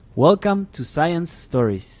Welcome to Science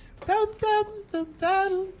Stories. Welcome to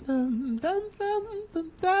Science Stories.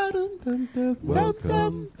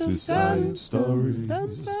 Welcome to Science Stories.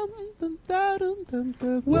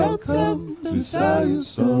 Welcome to Science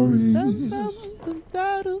Stories.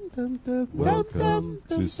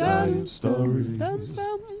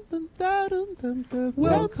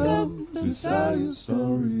 Welcome to Science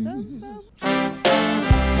Stories.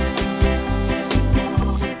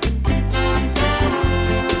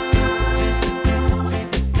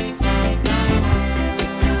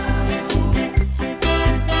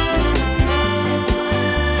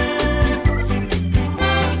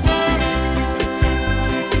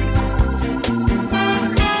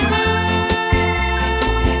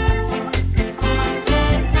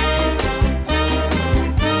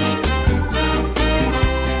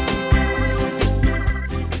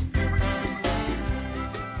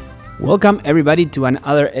 Welcome everybody to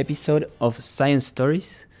another episode of Science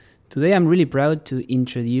Stories. Today I'm really proud to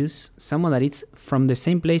introduce someone that is from the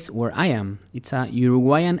same place where I am. It's a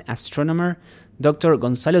Uruguayan astronomer, Dr.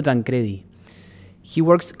 Gonzalo Tancredi. He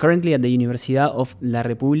works currently at the Universidad of La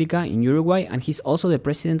República in Uruguay, and he's also the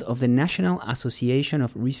president of the National Association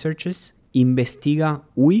of Researchers, Investiga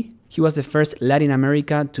UI. He was the first Latin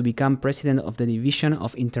America to become president of the Division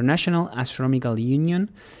of International Astronomical Union,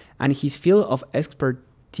 and his field of expertise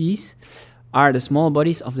are the small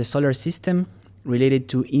bodies of the solar system related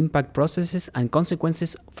to impact processes and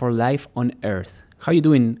consequences for life on Earth. How are you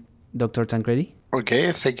doing, Dr. Tancredi?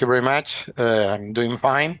 Okay, thank you very much. I'm doing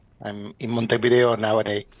fine. I'm in Montevideo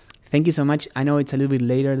nowadays. Thank you so much. I know it's a little bit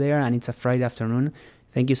later there and it's a Friday afternoon.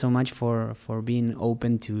 Thank you so much for being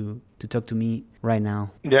open to talk to me right now.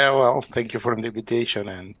 Yeah, well, thank you for the invitation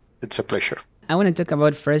and it's a pleasure. I want to talk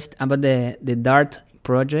about the DART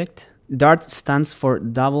project. DART stands for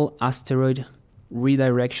Double Asteroid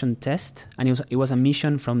Redirection Test, and it was a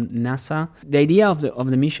mission from NASA. The idea of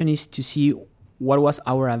the mission is to see what was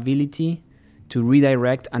our ability to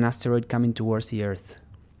redirect an asteroid coming towards the Earth.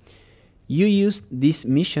 You used this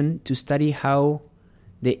mission to study how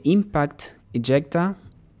the impact ejecta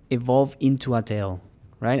evolved into a tail,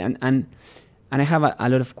 right? And I have a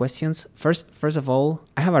lot of questions. First of all,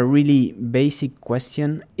 I have a really basic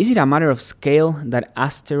question. Is it a matter of scale that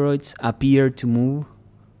asteroids appear to move,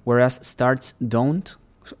 whereas stars don't?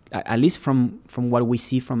 At least from what we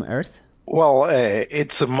see from Earth? Well,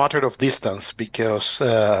 it's a matter of distance because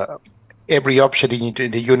every object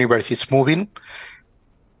in the universe is moving,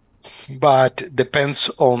 but depends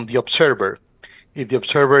on the observer. If the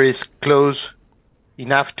observer is close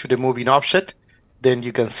enough to the moving object, then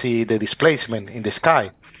you can see the displacement in the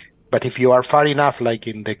sky. But if you are far enough, like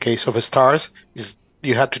in the case of stars,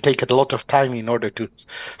 you have to take a lot of time in order to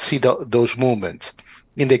see those movements.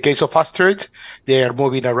 In the case of asteroids, they are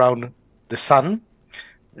moving around the sun.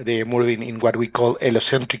 They are moving in what we call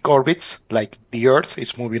heliocentric orbits, like the Earth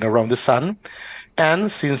is moving around the sun.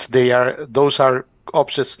 And since those are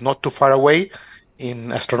objects not too far away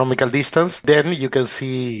in astronomical distance, then you can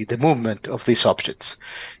see the movement of these objects.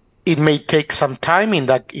 It may take some time.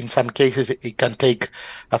 In some cases, it can take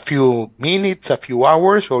a few minutes, a few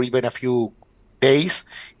hours, or even a few days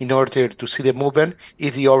in order to see the movement.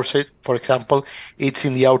 If the object, for example, it's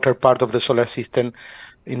in the outer part of the solar system,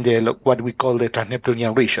 in what we call the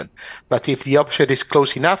trans-Neptunian region. But if the object is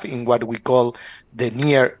close enough in what we call the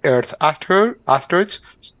near-Earth asteroids,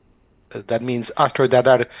 that means asteroids that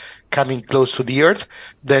are coming close to the Earth,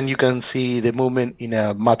 then you can see the movement in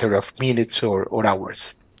a matter of minutes or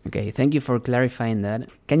hours. Okay, thank you for clarifying that.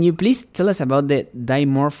 Can you please tell us about the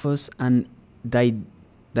dimorphos and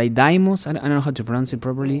Didymos? I don't know how to pronounce it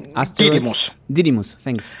properly. Asteroids. Didymos,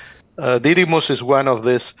 thanks. Didymos is one of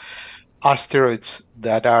these asteroids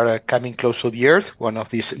that are coming close to the Earth, one of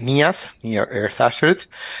these NEAs, near-Earth asteroids.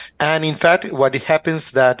 And in fact, what happens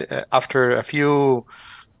that after a few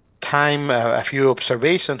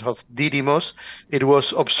observations of Didymos, it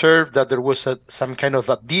was observed that there was some kind of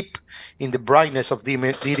a dip in the brightness of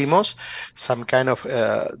Didymos, some kind of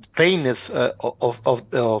faintness of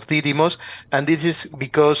Didymos, and this is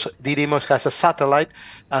because Didymos has a satellite,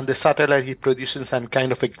 and the satellite is producing some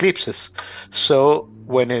kind of eclipses. So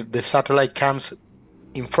when the satellite comes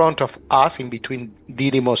in front of us, in between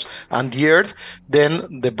Didymos and the Earth,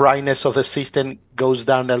 then the brightness of the system goes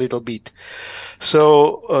down a little bit.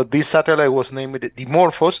 So this satellite was named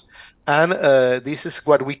Dimorphos, and this is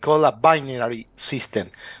what we call a binary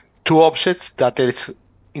system. Two objects that is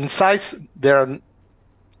in size, they are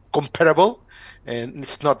comparable, and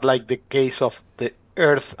it's not like the case of the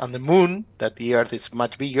Earth and the Moon, that the Earth is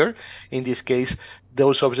much bigger. In this case,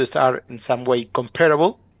 those objects are in some way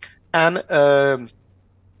comparable, and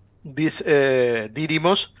this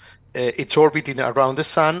Didymos, it's orbiting around the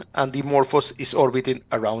sun, and Dimorphos is orbiting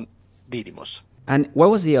around Didymos. And what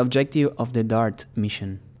was the objective of the DART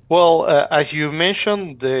mission? Well, as you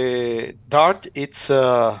mentioned, the DART, it's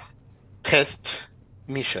a test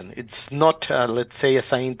mission. It's not, let's say, a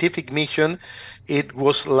scientific mission. It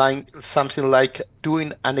was like something like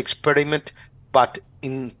doing an experiment, but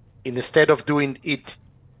instead of doing it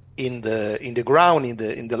in the ground,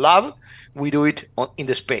 in the lab, we do it in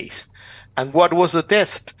the space. And what was the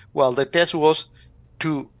test? Well, the test was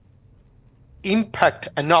to impact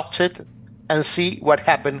an object and see what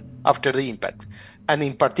happened after the impact, and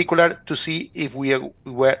in particular to see if we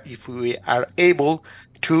are able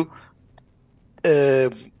to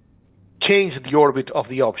change the orbit of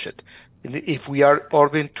the object, if we are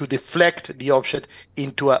able to deflect the object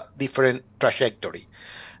into a different trajectory.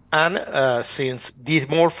 And since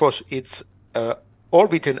Dimorphos is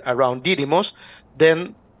orbiting around Didymos,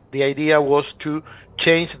 then the idea was to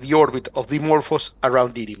change the orbit of Dimorphos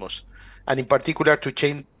around Didymos, and in particular to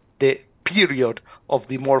change the period of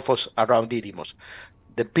Dimorphos around Didymos.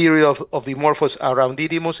 The period of Dimorphos around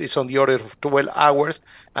Didymos is on the order of 12 hours,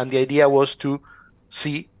 and the idea was to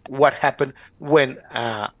see what happened when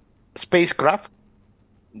a spacecraft,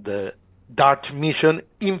 the DART mission,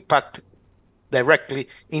 impact directly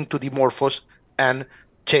into Dimorphos and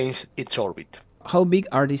change its orbit. How big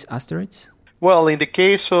are these asteroids? Well, in the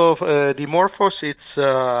case of Dimorphos, it's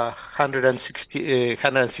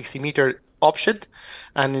 160 meter object,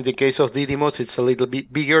 and in the case of Didymos, it's a little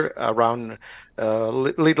bit bigger, around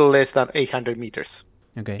little less than 800 meters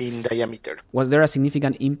in diameter. Was there a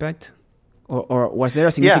significant impact, or was there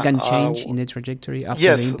a significant change in the trajectory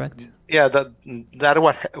after the impact? Yeah, that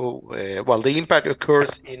well, the impact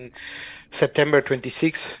occurs in September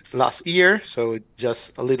 26 last year, so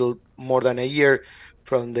just a little more than a year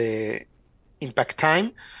from the impact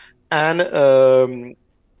time, and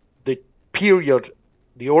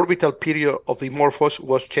the orbital period of Dimorphos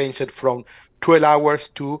was changed from 12 hours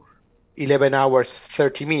to 11 hours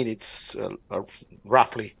 30 minutes,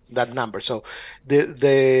 roughly that number. So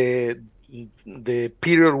the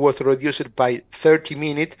period was reduced by 30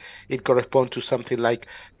 minutes. It corresponds to something like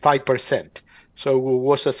 5%. So it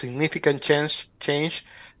was a significant change,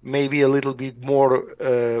 maybe a little bit more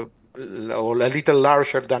or a little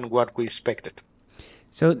larger than what we expected.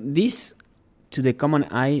 So this, to the common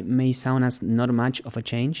eye, may sound as not much of a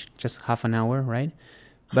change, just half an hour, right?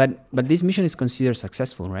 But this mission is considered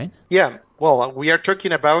successful, right? Yeah. Well, we are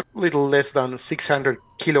talking about a little less than 600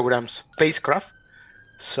 kilograms spacecraft.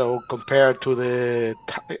 So compared to the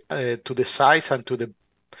size and to the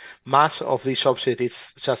mass of this object,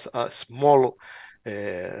 it's just a small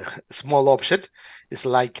object. It's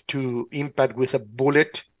like to impact with a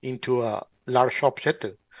bullet into a large object.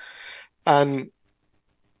 And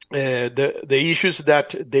the issue is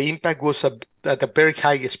that the impact was at a very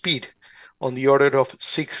high speed, on the order of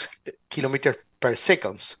 6 kilometers per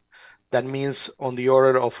second. That means on the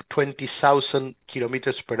order of 20,000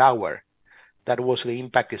 kilometers per hour. That was the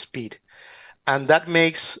impact speed. And that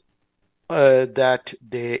makes that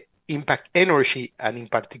the impact energy, and in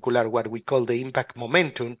particular what we call the impact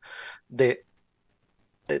momentum, the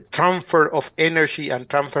transfer of energy and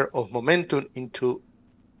transfer of momentum into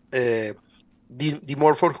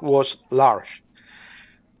Dimorphos was large.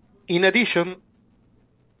 In addition,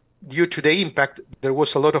 due to the impact, there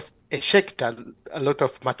was a lot of ejecta, a lot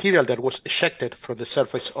of material that was ejected from the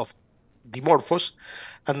surface of Dimorphos,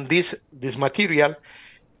 and this material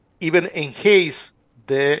even enhanced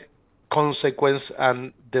the consequence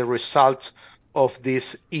and the results of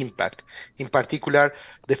this impact. In particular,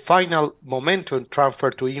 the final momentum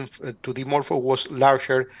transfer to Dimorphos was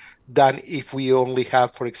larger than if we only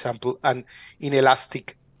have, for example, an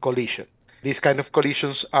inelastic collision. These kind of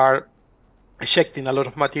collisions are ejecting a lot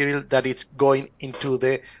of material that is going into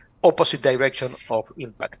the opposite direction of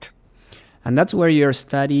impact. And that's where your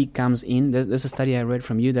study comes in. There's a study I read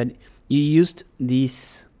from you that you used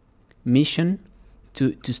this mission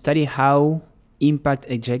to study how impact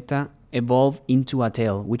ejecta evolve into a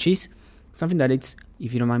tail, which is something that it's,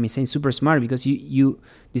 if you don't mind me saying, super smart, because you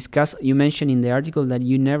mentioned in the article that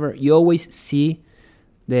you always see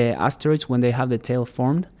the asteroids when they have the tail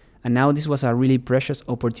formed, and now this was a really precious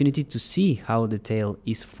opportunity to see how the tail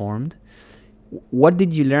is formed. What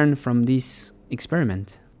did you learn from this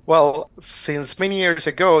experiment? Well, since many years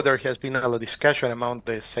ago, there has been a lot of discussion among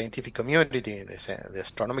the scientific community, the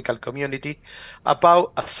astronomical community,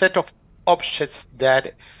 about a set of objects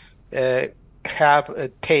that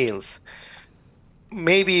have tails.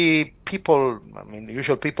 Maybe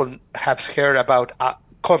usual people have heard about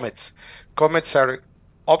comets. Comets are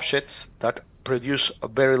objects that produce a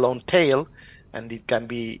very long tail, and it can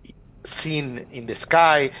be seen in the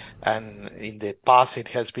sky. And in the past, it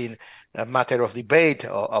has been a matter of debate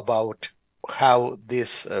about how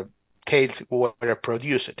these tails were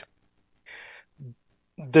produced.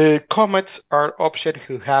 The comets are objects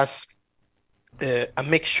who has a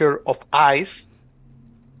mixture of ice,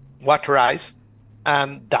 water ice,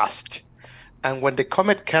 and dust. And when the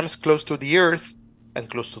comet comes close to the Earth and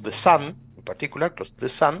close to the Sun, in particular, close to the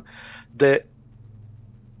Sun, the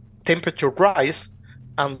temperature rises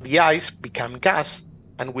and the ice become gas.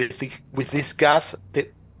 And with this gas, the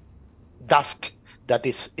dust that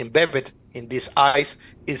is embedded in this ice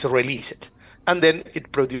is released. And then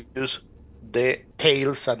it produces the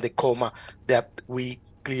tails and the coma that we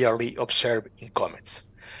clearly observe in comets.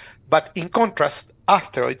 But in contrast,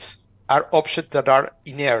 asteroids are objects that are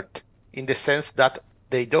inert, in the sense that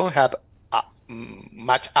they don't have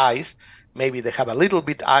much ice. Maybe they have a little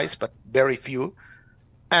bit ice, but very few.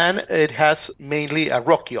 And it has mainly a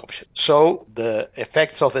rocky object. So the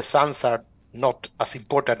effects of the suns are not as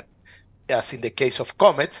important as in the case of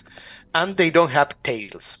comets, and they don't have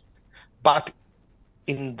tails. But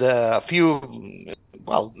in the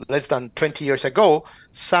less than 20 years ago,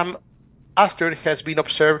 some asteroid has been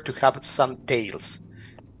observed to have some tails.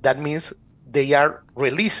 That means they are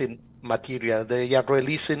releasing material, they are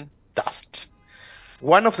releasing dust.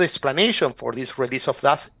 One of the explanations for this release of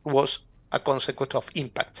dust was a consequence of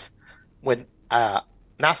impacts. When an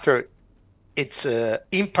asteroid its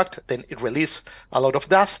impact, then it releases a lot of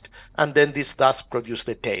dust, and then this dust produces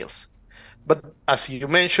the tails. But as you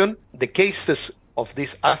mentioned, the cases of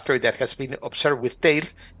this asteroid that has been observed with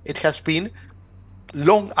tails, it has been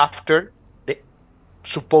long after the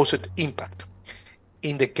supposed impact.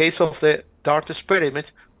 In the case of the DART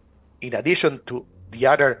experiment, in addition to the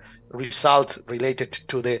other results related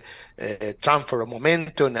to the transfer of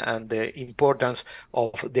momentum and the importance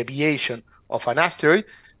of deviation of an asteroid,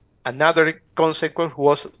 another consequence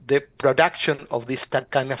was the production of this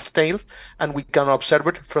kind of tails, and we can observe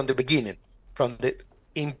it from the beginning, from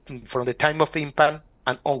the time of impact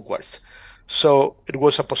and onwards. So it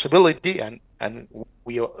was a possibility, and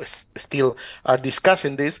we still are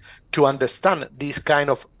discussing this, to understand this kind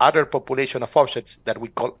of other population of objects that we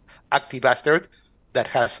call active asteroid that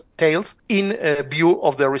has tails, in view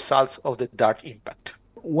of the results of the DART impact.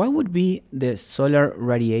 What would be the solar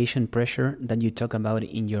radiation pressure that you talk about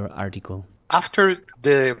in your article? After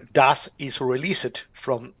the dust is released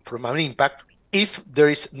from an impact, if there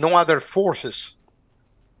is no other forces,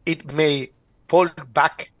 it may fall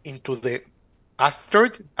back into the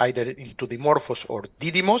asteroid, either into Dimorphos or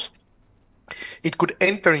Didymos. It could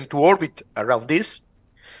enter into orbit around this,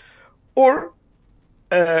 or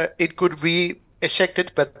it could be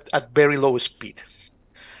ejected, but at very low speed.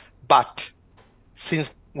 But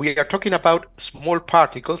since we are talking about small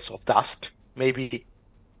particles of dust, maybe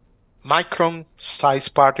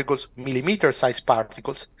micron-sized particles, millimeter-sized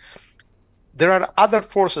particles, there are other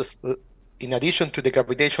forces in addition to the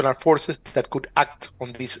gravitational forces that could act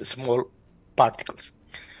on these small particles.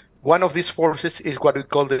 One of these forces is what we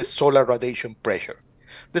call the solar radiation pressure.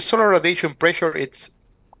 The solar radiation pressure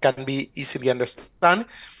can be easily understood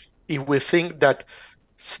if we think that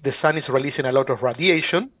the sun is releasing a lot of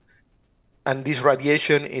radiation, and this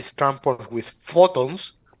radiation is trampled with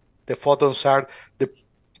photons. The photons are the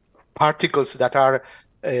particles that are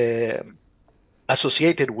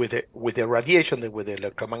associated with the radiation, with the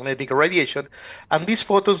electromagnetic radiation, and these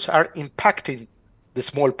photons are impacting the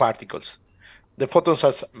small particles. The photons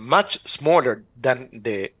are much smaller than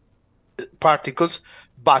the particles,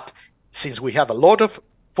 but since we have a lot of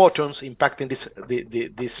photons impacting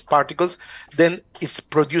these particles, then it's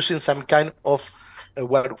producing some kind of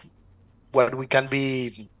what we can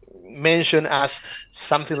be mentioned as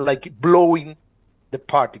something like blowing the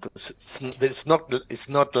particles. It's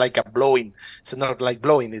not like a blowing. It's not like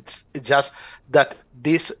blowing. It's just that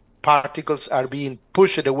these particles are being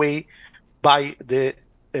pushed away by the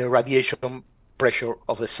radiation pressure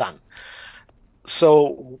of the sun.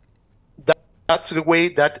 So that's the way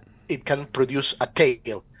that it can produce a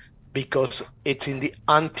tail, because it's in the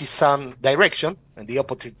anti-sun direction, in the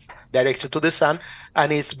opposite direction to the sun,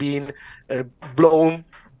 and it's being blown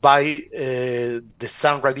by the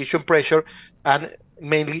sun radiation pressure and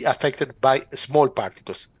mainly affected by small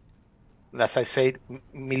particles. As I said,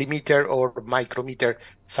 millimeter or micrometer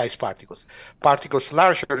size particles. Particles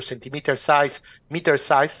larger, centimeter size, meter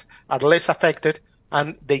size, are less affected,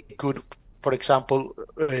 and they could, for example,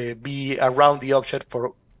 be around the object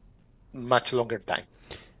for much longer time.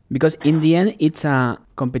 Because in the end, it's a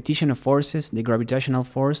competition of forces, the gravitational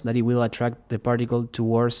force, that it will attract the particle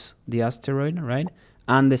towards the asteroid, right?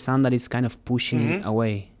 and the sun that is kind of pushing it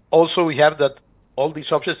away. Also, we have that all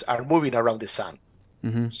these objects are moving around the sun.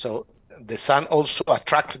 So the sun also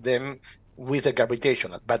attracts them with a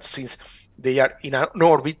gravitational. But since they are in an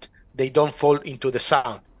orbit, they don't fall into the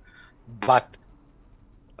sun. But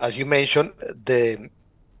as you mentioned, the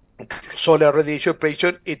solar radiation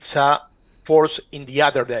pressure, it's a force in the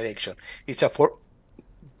other direction. It's a force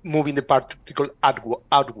moving the particle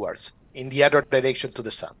outwards in the other direction to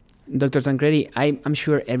the sun. Dr. Tancredi, I'm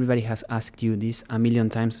sure everybody has asked you this a million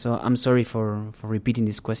times, so I'm sorry for repeating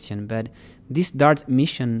this question, but this DART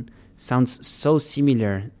mission sounds so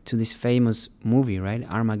similar to this famous movie, right?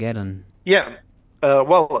 Armageddon. Yeah.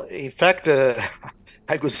 Well, in fact,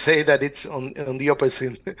 I could say that it's on the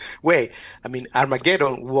opposite way. I mean,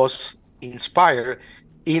 Armageddon was inspired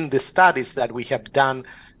in the studies that we have done.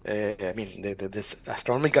 This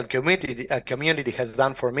astronomical community has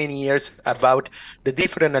done for many years about the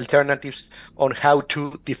different alternatives on how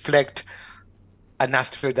to deflect an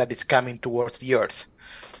asteroid that is coming towards the Earth.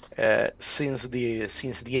 Since the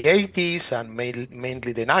 80s and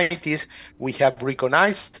mainly the 90s, we have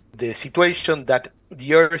recognized the situation that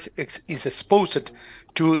the Earth is exposed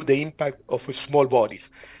to the impact of small bodies,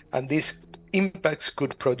 and these impacts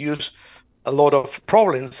could produce a lot of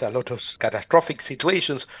problems, a lot of catastrophic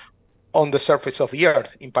situations on the surface of the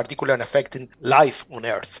Earth, in particular affecting life on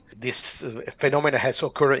Earth. This phenomenon has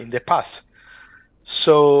occurred in the past.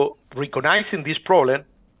 So recognizing this problem,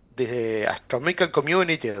 the astronomical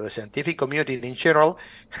community, the scientific community in general,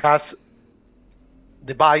 has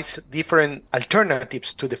devised different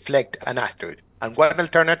alternatives to deflect an asteroid. And one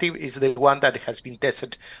alternative is the one that has been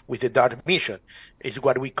tested with the DART mission. It's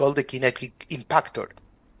what we call the kinetic impactor,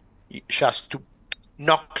 just to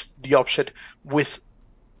knock the object with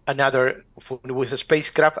a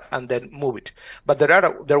spacecraft and then move it. But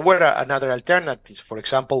there were another alternatives. For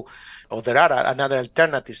example, there are another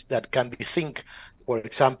alternatives that can be think. For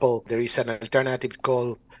example, there is an alternative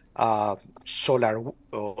called solar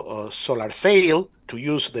sail, to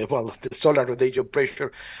use the solar radiation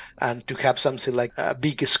pressure and to have something like a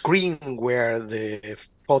big screen where the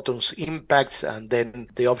photons impacts and then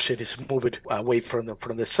the object is moved away from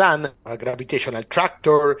the sun, a gravitational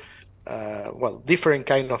tractor, different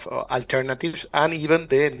kind of alternatives, and even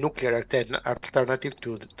the nuclear alternative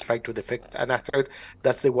to try to deflect an asteroid.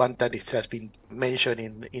 That's the one that it has been mentioned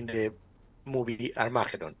in the movie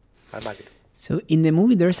Armageddon. So in the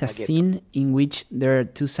movie, there's a scene in which there are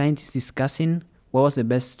two scientists discussing what was the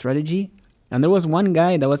best strategy. And there was one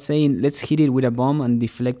guy that was saying, let's hit it with a bomb and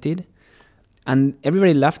deflect it. And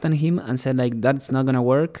everybody laughed at him and said, like, that's not going to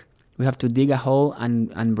work. We have to dig a hole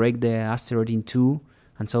and break the asteroid in two.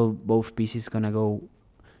 And so both pieces going to go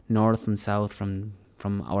north and south from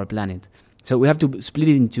our planet. So we have to split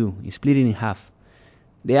it in two, split it in half.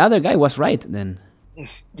 The other guy was right then.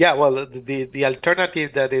 Yeah, well, the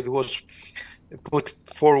alternative that it was put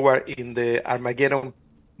forward in the Armageddon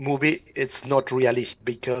movie, it's not realistic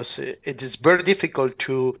because it is very difficult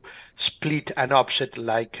to split an object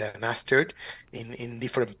like an asteroid in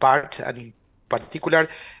different parts, and in particular,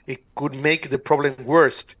 it could make the problem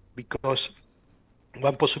worse because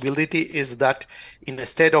one possibility is that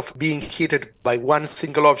instead of being hit by one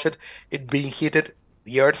single object, it being hit,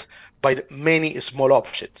 the Earth, by many small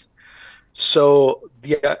objects. So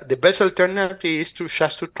the best alternative is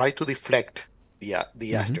just to try to deflect the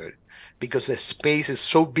asteroid, because the space is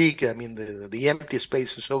so big. I mean, the empty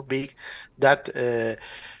space is so big that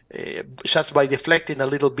just by deflecting a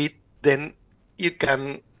little bit, then you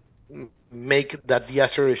can make that the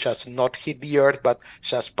asteroid just not hit the Earth, but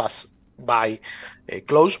just pass by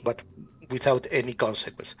close, but without any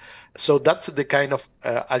consequence. So that's the kind of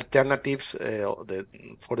alternatives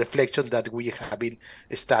for deflection that we have been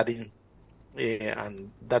studying.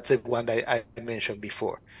 And that's the one that I mentioned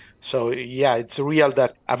before. So yeah, it's real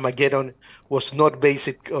that Armageddon was not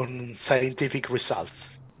based on scientific results.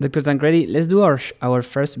 Dr. Tancredi, let's do our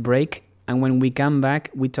first break, and when we come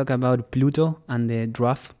back, we talk about Pluto and the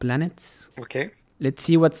dwarf planets. Okay. Let's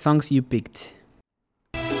see what songs you picked.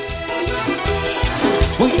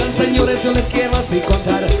 Oigan, señores, yo les quiero así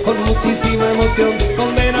contar con muchísima emoción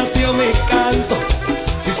donde nació mi canto.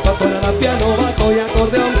 Chispa, tonada, piano, bajo y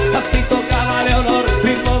acordeón, así tocaba Leonor,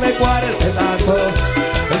 ritmo de cuartetazo.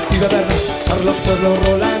 El pibe Berna, Carlos Pueblo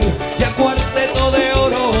Roland y el cuarteto de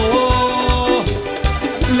oro.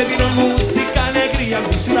 Le dieron música, alegría,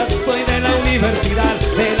 mi ciudad, soy de la universidad,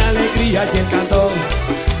 de la alegría y el cantón.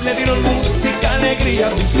 Le dieron música,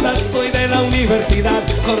 alegría, mi ciudad, soy de la universidad,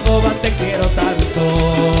 Córdoba te quiero tanto.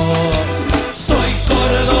 Soy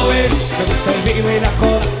cordobés, me gusta el vino y la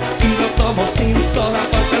cola, y lo tomo sin soda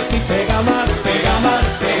porque así pega más, pega más,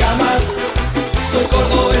 pega más. Soy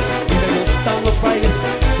cordobés y me gustan los bailes,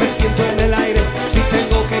 me siento en el aire si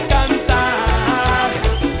tengo que cantar.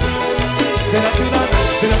 De la ciudad,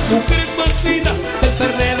 de las mujeres más lindas, del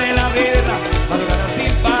fernet de la birra, madrugada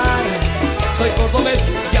sin par. Soy cordobés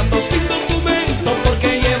y ando sin documento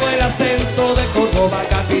porque llevo el acento de Córdoba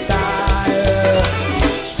capital.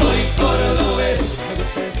 Soy cordobés, me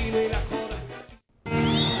gusta el vino y la joda.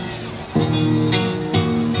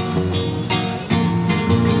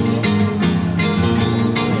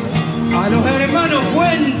 A los hermanos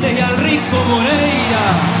Fuentes y al Rico Moreira,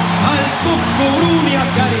 al Tuco Bruni, a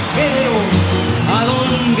Carquero, a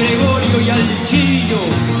Don Gregorio y al Chillo,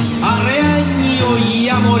 a Reaño y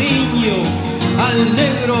a Moriño, al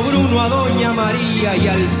Negro Bruno, a Doña María y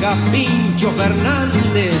al Capincho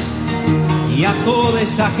Fernández, y a toda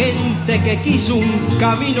esa gente que quiso un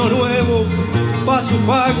camino nuevo pa' su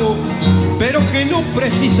pago, pero que no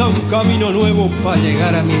precisa un camino nuevo pa'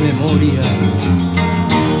 llegar a mi memoria.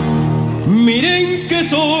 Miren que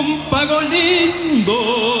son pagos lindos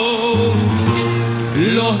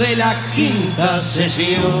los de la quinta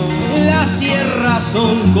sesión. Las sierras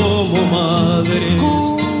son como madres.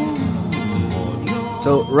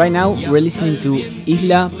 So right now we're listening to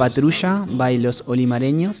Isla Patrulla by Los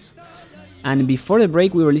Olimareños, and before the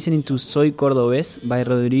break we were listening to Soy Cordobés by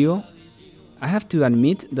Rodrigo. I have to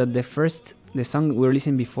admit that the song we were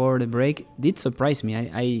listening before the break did surprise me.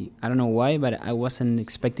 I don't know why, but I wasn't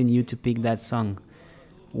expecting you to pick that song.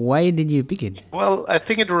 Why did you pick it? Well, I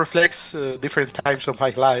think it reflects different times of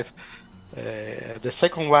my life. The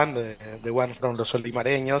second one, the one from Los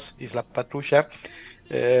Olimareños, Isla Patrulla,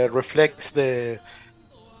 reflects the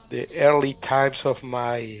early times of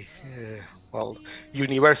my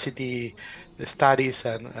university studies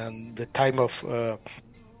and the time of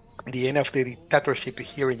the end of the dictatorship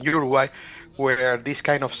here in Uruguay, where these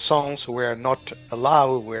kind of songs were not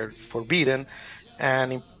allowed, were forbidden,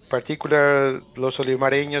 and in particular, Los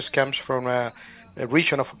Olimareños comes from a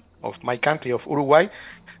region of my country, of Uruguay.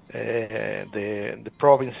 The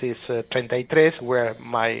province is 33, where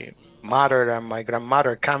my mother and my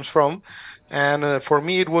grandmother comes from. And for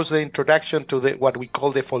me, it was the introduction to what we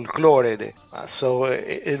call the folklore. So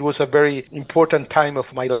it was a very important time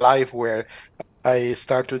of my life where I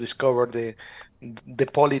start to discover the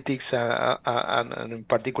politics and in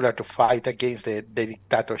particular to fight against the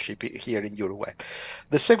dictatorship here in Uruguay.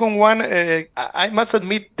 The second one, I must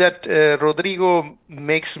admit that Rodrigo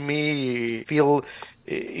makes me feel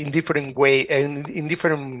in different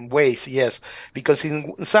ways, yes, because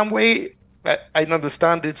in some way I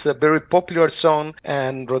understand it's a very popular song,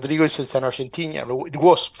 and Rodrigo is an Argentinian. It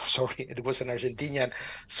was an Argentinian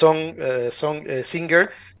singer.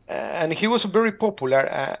 And he was very popular,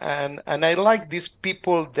 and I like these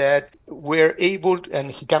people that were able,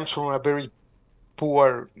 and he comes from a very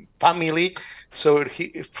poor family, so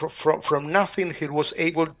he from nothing he was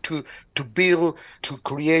able to build, to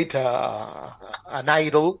create an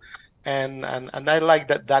idol, and I like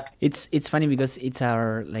that. It's funny because it's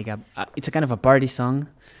it's a kind of a party song,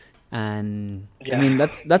 and yeah. I mean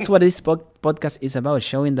that's what this podcast is about,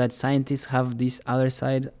 showing that scientists have this other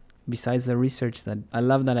side besides the research. That I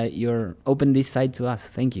love that you're open this side to us.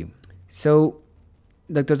 Thank you. So,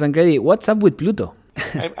 Dr. Tancredi, what's up with Pluto?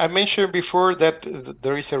 I mentioned before that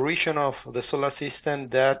there is a region of the solar system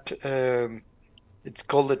that it's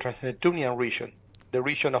called the Trans-Neptunian region, the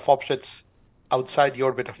region of objects outside the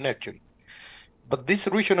orbit of Neptune. But this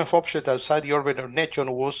region of objects outside the orbit of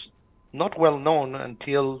Neptune was not well known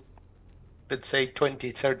until, let's say,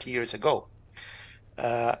 20, 30 years ago.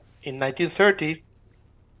 In 1930,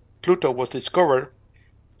 Pluto was discovered,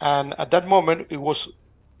 and at that moment it was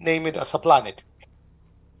named as a planet.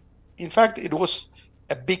 In fact, it was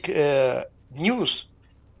a big news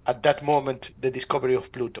at that moment, the discovery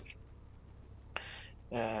of Pluto.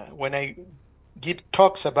 When I give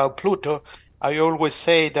talks about Pluto, I always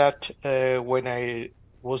say that when I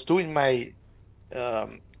was doing my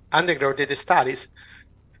undergraduate studies,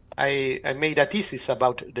 I made a thesis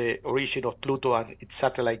about the origin of Pluto and its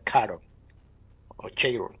satellite Charon, or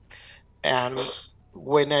Chiron. And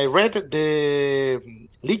when I read the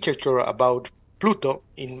literature about Pluto,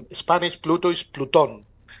 in Spanish, Pluto is Plutón.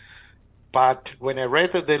 But when I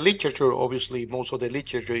read the literature, obviously most of the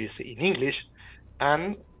literature is in English,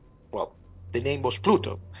 and, well, the name was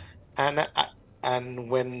Pluto. And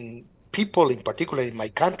when people, in particular in my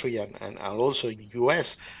country and also in the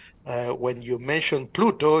US, when you mention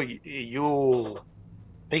Pluto, you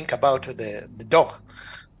think about the dog,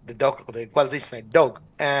 the Walt Disney dog.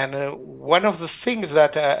 And one of the things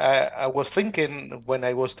that I was thinking when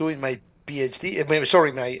I was doing my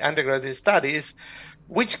my undergraduate studies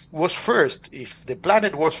which was first, if the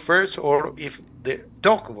planet was first or if the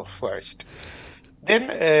dog was first.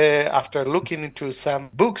 Then, after looking into some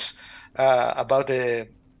books about the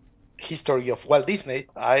history of Walt Disney,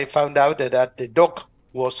 I found out that the dog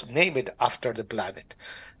was named after the planet.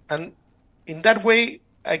 And in that way,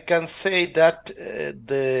 I can say that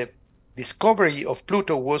the discovery of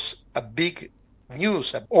Pluto was a big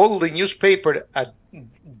news. All the newspaper at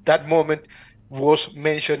that moment was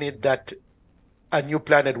mentioning that a new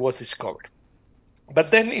planet was discovered.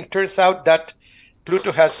 But then it turns out that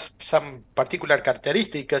Pluto has some particular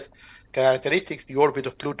characteristics. The orbit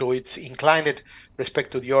of Pluto is inclined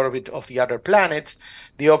respect to the orbit of the other planets.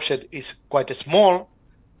 The object is quite small.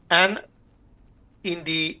 And in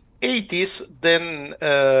the 80s, then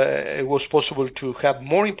it was possible to have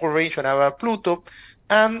more information about Pluto.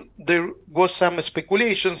 And there was some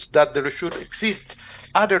speculations that there should exist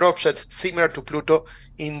other objects similar to Pluto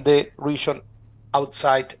in the region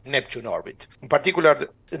outside Neptune orbit. In particular,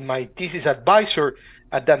 my thesis advisor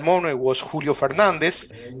at that moment was Julio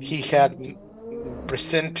Fernandez. He had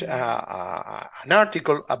presented an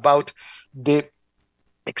article about the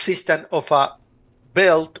existence of a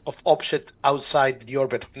belt of objects outside the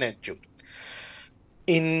orbit of Neptune.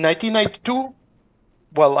 In 1992,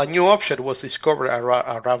 a new object was discovered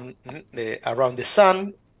around the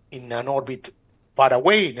Sun in an orbit far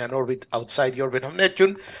away, in an orbit outside the orbit of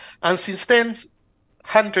Neptune. And since then,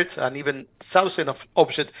 hundreds and even thousands of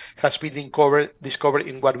objects has been discovered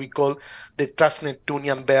in what we call the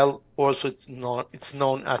Trans-Neptunian belt, also it's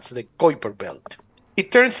known as the Kuiper belt.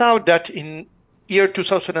 It turns out that in year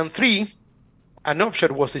 2003, an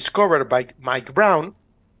object was discovered by Mike Brown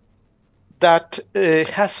that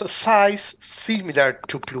has a size similar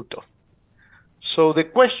to Pluto. So the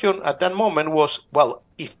question at that moment was,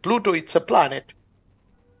 if Pluto is a planet,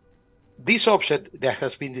 this object that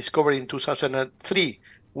has been discovered in 2003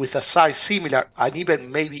 with a size similar and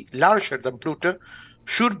even maybe larger than Pluto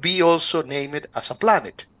should be also named as a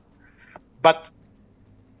planet. But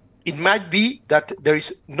it might be that there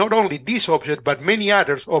is not only this object, but many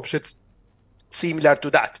other objects similar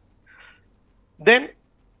to that. Then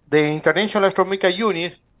the International Astronomical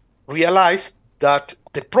Union realized that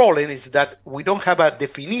the problem is that we don't have a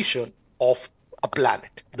definition of a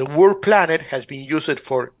planet. The word planet has been used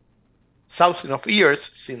for thousands of years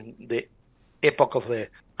since the epoch of the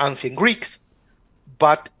ancient Greeks,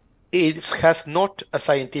 but it has not a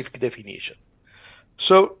scientific definition.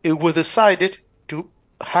 So it was decided to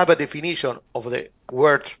have a definition of the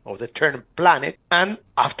word, of the term planet, and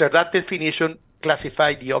after that definition,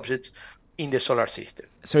 classify the objects in the solar system.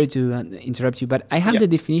 Sorry to interrupt you, but I have the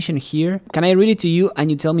definition here. Can I read it to you and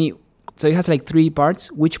you tell me, so it has like 3 parts,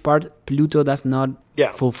 which part Pluto does not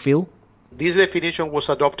fulfill? This definition was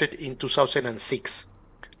adopted in 2006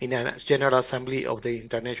 in a General Assembly of the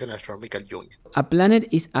International Astronomical Union. A planet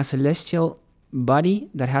is a celestial body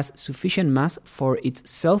that has sufficient mass for its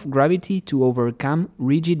self-gravity to overcome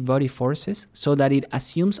rigid body forces so that it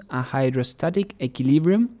assumes a hydrostatic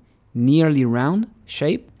equilibrium, nearly round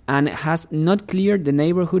shape, and has not cleared the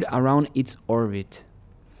neighborhood around its orbit.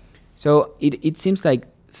 So it seems like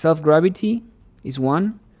self-gravity is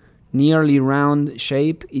one, nearly round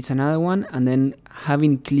shape is another one, and then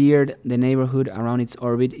having cleared the neighborhood around its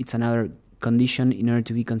orbit, it's another condition in order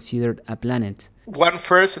to be considered a planet. One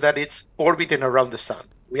first, that it's orbiting around the Sun.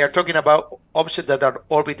 We are talking about objects that are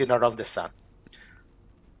orbiting around the Sun.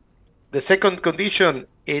 The second condition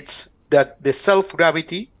is that the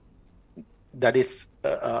self-gravity, that is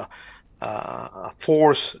a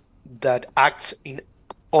force that acts in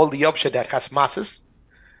all the object that has masses,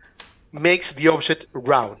 makes the object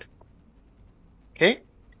round. Okay?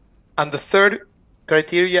 And the third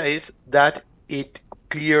criteria is that it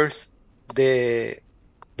clears the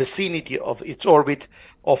vicinity of its orbit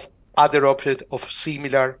of other objects of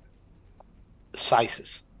similar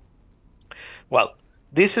sizes. Well,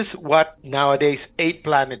 this is what nowadays 8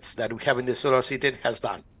 planets that we have in the solar system has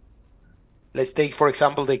done. Let's take, for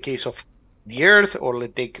example, the case of the Earth, or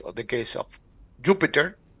let's take the case of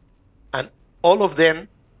Jupiter, and all of them,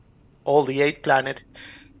 all the 8 planets,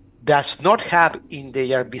 does not have in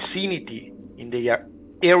their vicinity, in their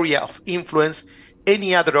area of influence,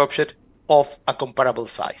 any other object of a comparable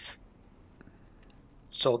size.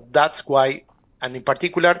 So that's why, and in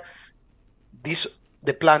particular,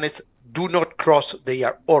 the planets do not cross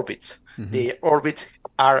their orbits. Mm-hmm. Their orbits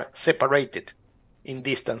are separated in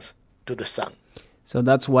distance to the Sun. So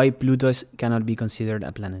that's why Pluto cannot be considered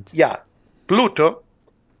a planet. Yeah. Pluto,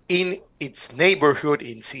 in its neighborhood,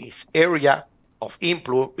 in its area of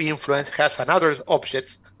influence, has another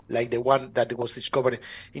objects like the one that was discovered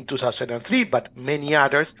in 2003, but many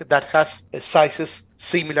others that has sizes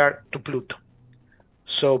similar to Pluto.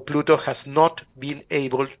 So Pluto has not been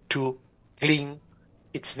able to clean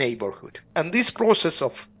its neighborhood. And this process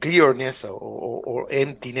of clearness or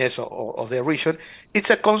emptiness of the region, it's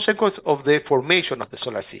a consequence of the formation of the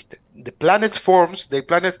solar system. The planet forms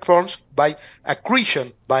by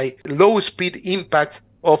accretion, by low-speed impacts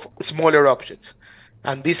of smaller objects.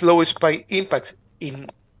 And these low-speed impacts, in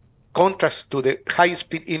contrast to the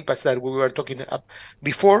high-speed impacts that we were talking about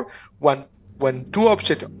before, when two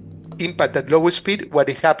objects impact at low speed, what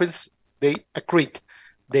it happens, they accrete,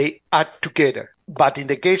 they add together. But in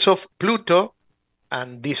the case of Pluto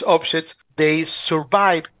and these objects, they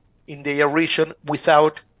survive in their region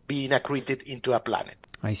without being accreted into a planet.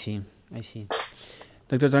 I see.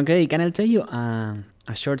 Dr. Tancredi, can I tell you a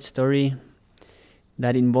short story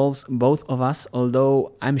that involves both of us,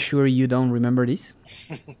 although I'm sure you don't remember this?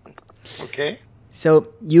 Okay. So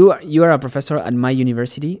you are a professor at my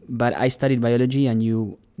university, but I studied biology and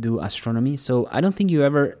you do astronomy. So I don't think you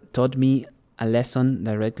ever taught me a lesson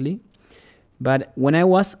directly. But when I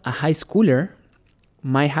was a high schooler,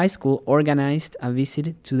 my high school organized a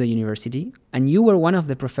visit to the university, and you were one of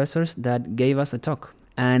the professors that gave us a talk.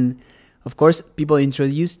 And of course, people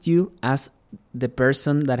introduced you as the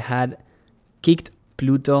person that had kicked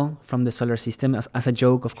Pluto from the solar system as a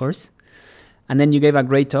joke, of course. And then you gave a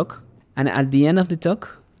great talk. And at the end of the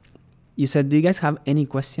talk, you said, "Do you guys have any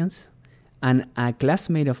questions?" And a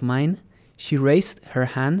classmate of mine, she raised her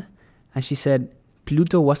hand and she said,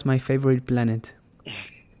 "Pluto was my favorite planet."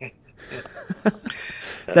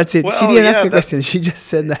 That's it. Well, she didn't ask a question. She just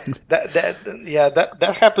said that.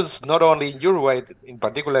 That happens not only in Uruguay, in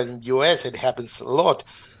particular in US, it happens a lot.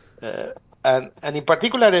 And in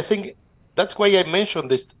particular, I think that's why I mentioned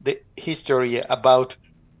the history about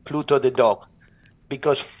Pluto the dog.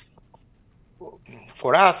 Because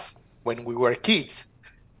for us, when we were kids,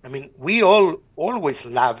 I mean, we always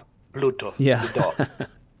loved Pluto, the dog.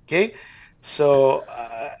 Okay? So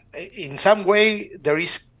in some way, there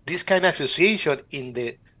is this kind of association in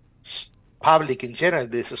the public in general,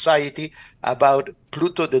 the society, about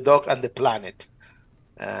Pluto, the dog, and the planet.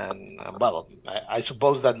 And well, I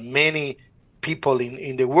suppose that many people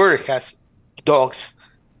in the world has dogs,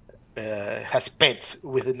 has pets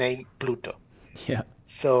with the name Pluto. Yeah.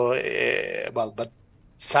 So, but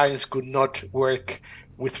science could not work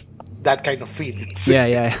with that kind of feelings.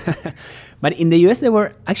 Yeah. But in the US, there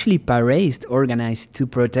were actually parades organized to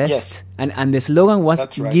protest. Yes. And the slogan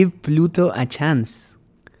was, right. "Give Pluto a chance."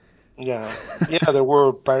 Yeah, there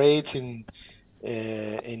were parades in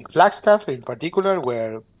Flagstaff in particular,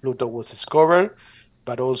 where Pluto was discovered,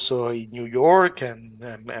 but also in New York and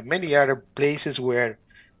many other places where,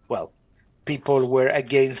 well, people were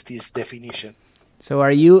against this definition. So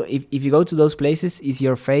are you, if you go to those places, is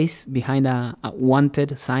your face behind a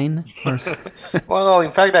wanted sign? Well,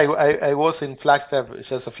 in fact, I was in Flagstaff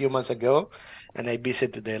just a few months ago, and I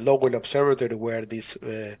visited the local observatory where this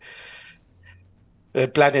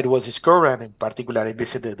planet was discovered, and in particular, I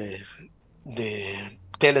visited the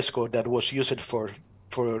telescope that was used for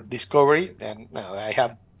discovery, and I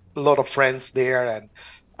have a lot of friends there, and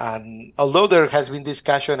although there has been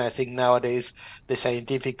discussion, I think nowadays the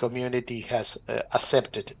scientific community has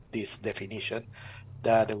accepted this definition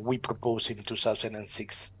that we proposed in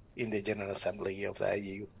 2006 in the General Assembly of the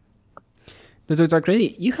IAU. Dr.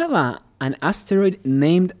 Tancredi, you have an asteroid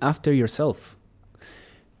named after yourself.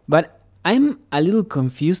 But I'm a little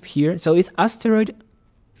confused here. So it's asteroid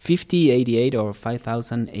 5088 or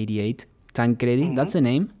 5088 Tancredi, mm-hmm. That's the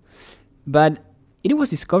name. But it was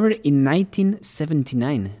discovered in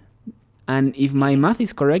 1979. And if my math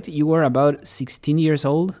is correct, you were about 16 years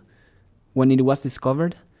old when it was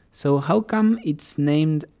discovered. So how come it's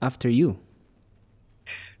named after you?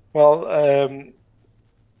 Well,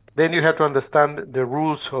 then you have to understand the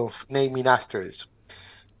rules of naming asteroids.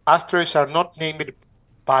 Asteroids are not named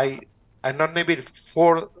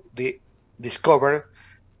for the discoverer.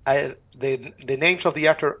 The names of the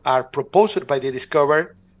asteroid are proposed by the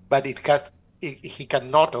discoverer, but he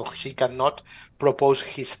cannot or she cannot propose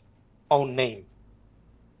his own name.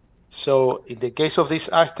 So in the case of this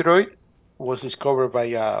asteroid, was discovered by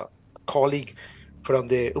a colleague from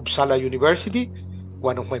the Uppsala University,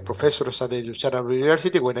 one of my professors at the Uppsala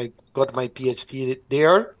University. When I got my PhD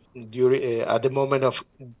there, at the moment of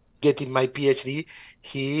getting my PhD,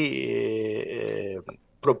 he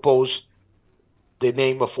proposed the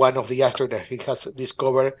name of one of the asteroids that he has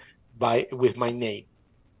discovered with my name.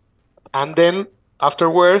 And then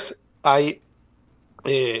afterwards, I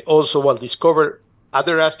also discovered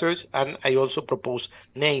other asteroids, and I also proposed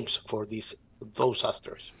names for these those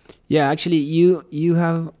asteroids. Yeah, actually, you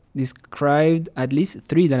have described at least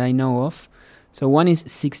 3 that I know of. So one is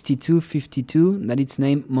 6252, that it's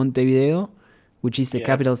named Montevideo, which is the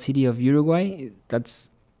capital city of Uruguay.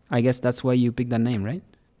 I guess that's why you picked that name, right?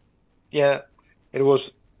 Yeah, it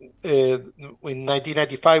was in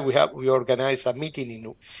 1995. We organized a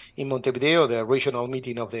meeting in Montevideo, the regional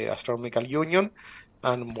meeting of the Astronomical Union,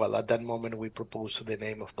 and well, at that moment we proposed the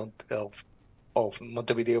name of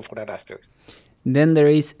Montevideo for an asteroid. Then there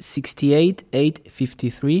is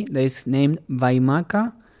 68853, that is named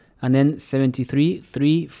Vaimaca, and then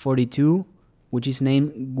 73342, which is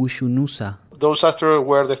named Gushunusa. Those asteroids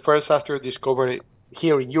were the first asteroids discovered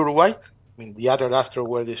here in Uruguay. I mean, the other asteroids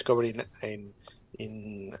were discovered in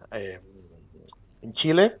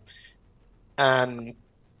Chile, and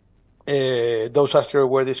those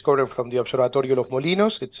asteroids were discovered from the Observatorio Los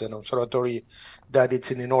Molinos. It's an observatory that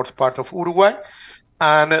it's in the north part of Uruguay.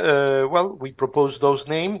 And, we proposed those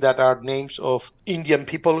names that are names of Indian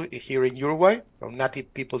people here in Uruguay, from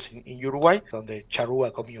native peoples in Uruguay, from the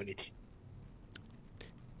Charrúa community.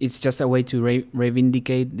 It's just a way to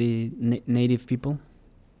reivindicate the native people?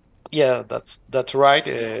 Yeah, that's right.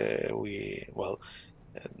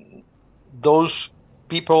 Those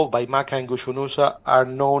people, Vaimaca and Gushunusa, are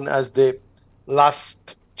known as the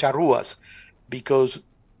last Charrúas because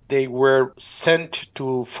they were sent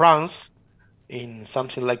to France in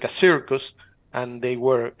something like a circus, and they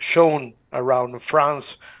were shown around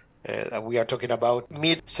France. We are talking about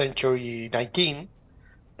mid-century 19,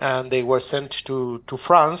 and they were sent to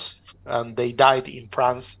France, and they died in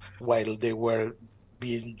France while they were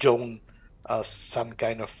being shown as some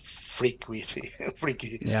kind of freaky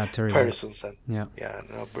persons. And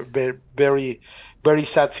very, very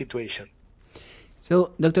sad situation.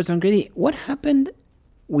 So, Dr. Tancredi, what happened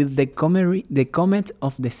with the comet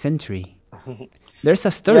of the century? There's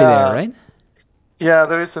a story there, right? Yeah,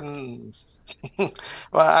 there is well,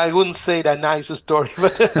 I wouldn't say a nice story,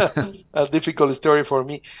 but a difficult story for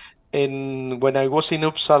me. When I was in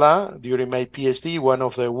Uppsala during my PhD, one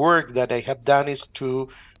of the work that I have done is to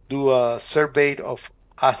do a survey of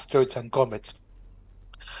asteroids and comets.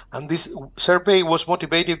 And this survey was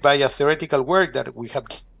motivated by a theoretical work that we have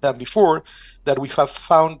done before, that we have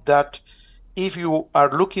found that if you are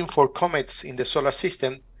looking for comets in the solar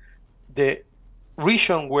system, the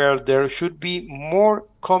region where there should be more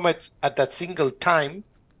comets at a single time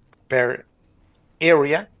per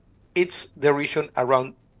area, it's the region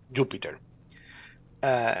around Jupiter,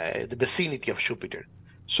 the vicinity of Jupiter.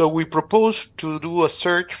 So we proposed to do a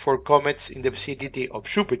search for comets in the vicinity of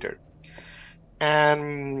Jupiter.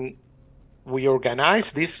 And we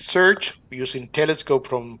organized this search using telescope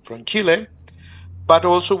from Chile, but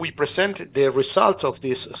also we present the results of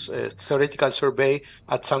this theoretical survey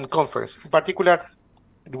at some conference. In particular,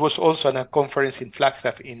 it was also at a conference in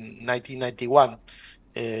Flagstaff in 1991.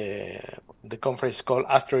 The conference called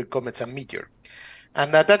Asteroid, Comets, and Meteor.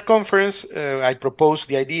 And at that conference, I proposed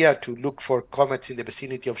the idea to look for comets in the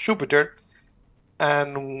vicinity of Jupiter.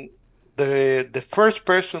 And the first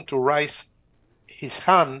person to raise his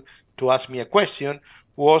hand to ask me a question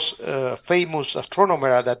was a famous astronomer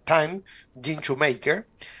at that time, Gene Shoemaker.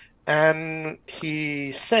 And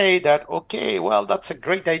he said that, okay, well, that's a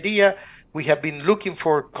great idea. We have been looking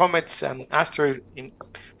for comets and asteroids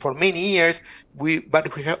for many years,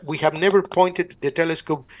 but we have never pointed the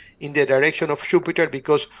telescope in the direction of Jupiter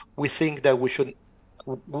because we think that we should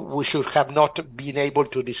have not been able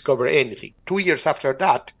to discover anything. 2 years after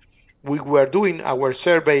that, we were doing our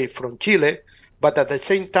survey from Chile, but at the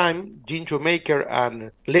same time, Gene Shoemaker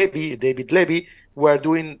and David Levy, were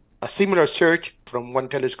doing a similar search from one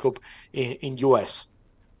telescope in US.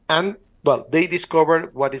 And, well, they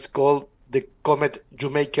discovered what is called the comet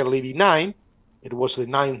Shoemaker-Levy 9. It was the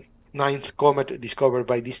ninth comet discovered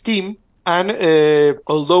by this team. And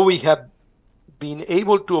although we have been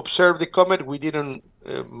able to observe the comet, we didn't,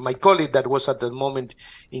 my colleague that was at the moment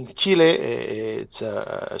in Chile, it's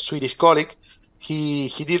a Swedish colleague, he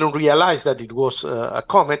didn't realize that it was a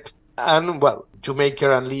comet. And, well,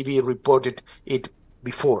 Shoemaker and Levy reported it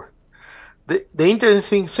before. The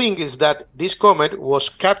interesting thing is that this comet was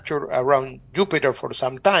captured around Jupiter for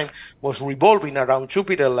some time, was revolving around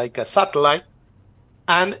Jupiter like a satellite,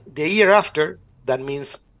 and the year after, that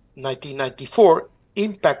means 1994,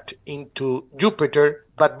 impact into Jupiter,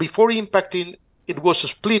 but before impacting, it was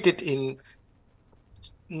split in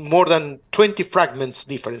more than 20 fragments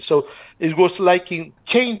different. So it was like a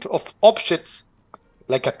chain of objects,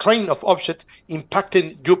 like a train of objects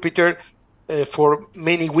impacting Jupiter for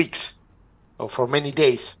many weeks or for many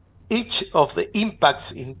days. Each of the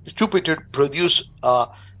impacts in Jupiter produced a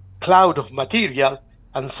cloud of material,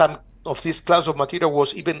 and some of this cloud of material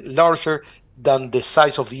was even larger than the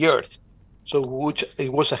size of the Earth. So which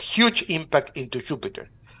it was a huge impact into Jupiter.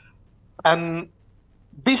 And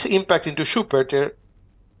this impact into Jupiter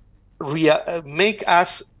make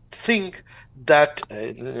us think that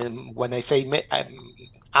when I say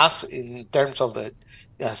us in terms of the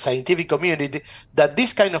scientific community, that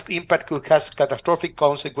this kind of impact could have catastrophic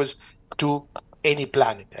consequences to any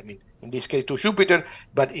planet. I mean, in this case to Jupiter,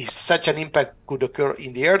 but if such an impact could occur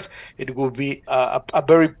in the Earth, it would be a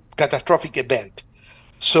very catastrophic event.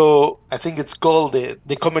 So I think it's called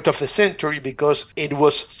the comet of the century because it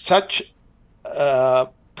was such a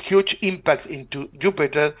huge impact into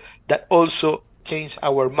Jupiter that also changed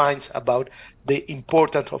our minds about the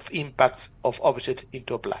importance of impacts of objects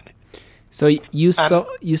into a planet. So you saw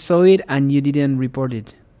it and you didn't report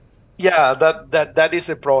it. Yeah, that is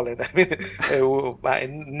the problem. I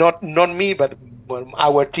mean, not me, but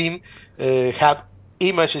our team had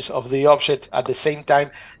images of the object at the same time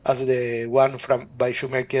as the one by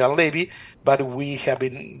Schumacher and Levy, but we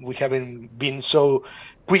haven't been so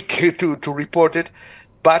quick to report it.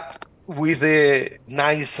 But with the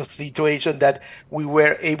nice situation that we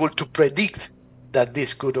were able to predict that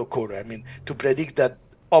this could occur. I mean, to predict that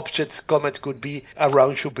comets could be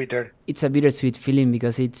around Jupiter. It's a bittersweet feeling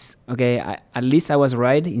because it's okay. At least I was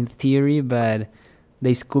right in theory, but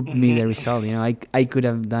they scooped me the result. You know, I could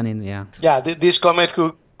have done it. Yeah. Yeah, this comet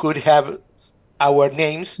could have our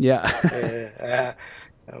names. Yeah.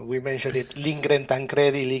 We mentioned it. Lindgren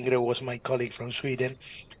Tancredi. Lindgren was my colleague from Sweden.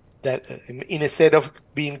 That instead of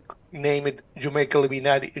being named Jumekel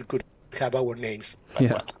Binari, it could have our names.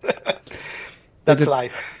 Yeah. That's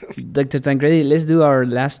life. Dr. Tancredi, let's do our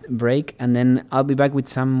last break, and then I'll be back with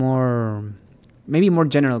some maybe more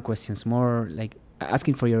general questions, more like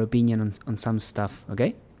asking for your opinion on some stuff,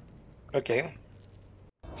 okay? Okay.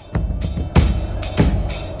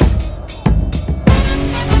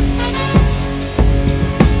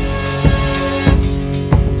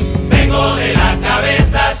 Vengo de la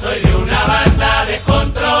cabeza, soy de una banda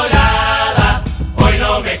descontrolada. Hoy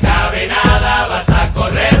no me cabe nada, vas a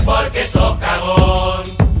correr porque sos cagón.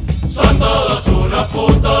 Son todos unos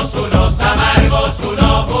putos, unos amargos,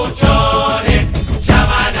 unos buchones.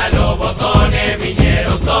 Llaman a los botones,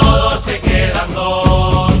 vinieron todos, se quedan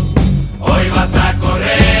dos. Hoy vas a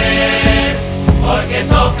correr porque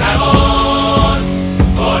sos cagón.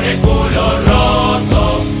 Con el culo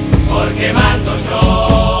roto porque mando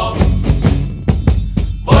yo.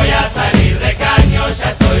 Voy a salir de caño,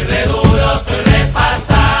 ya estoy re duro, estoy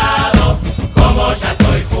repasado. Como ya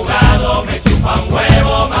estoy jugado, me chupa un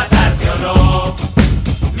huevo matarte o no.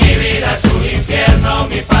 Mi vida es un infierno,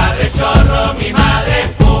 mi padre chorro, mi madre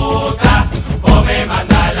puta. Vos me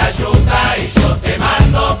mandás la yuta y yo te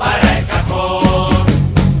mando para el cajón.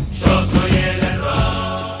 Yo soy el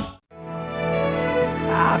error.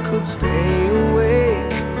 I could stay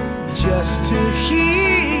awake just to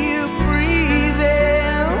hear you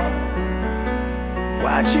breathing.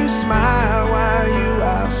 Watch you smile while you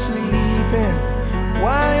are sleeping,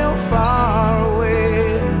 while you're far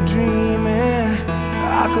away and dreaming.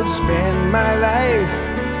 I could spend my life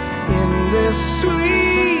in this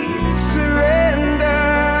sweet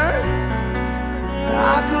surrender.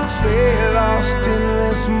 I could stay lost in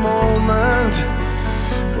this moment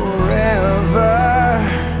forever.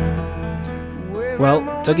 Well,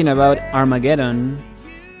 talking about Armageddon,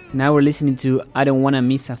 now we're listening to I Don't Wanna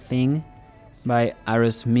Miss a Thing by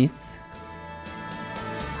Aerosmith.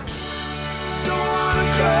 Don't wanna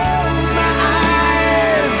close my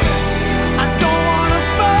eyes. I don't wanna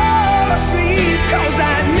fall asleep 'cause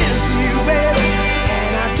I miss you, baby,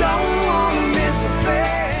 and I don't wanna miss a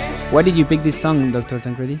thing. Why did you pick this song, Dr.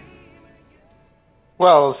 Tancredi?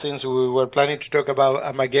 Well, since we were planning to talk about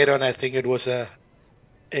Armageddon, I think it was a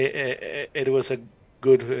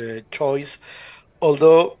good choice.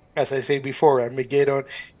 Although, as I said before, Armageddon,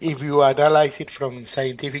 if you analyze it from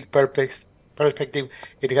scientific perspective,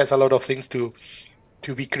 it has a lot of things to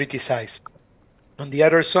be criticized. And the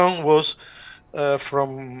other song was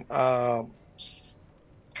from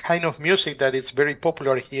kind of music that is very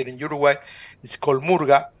popular here in Uruguay. It's called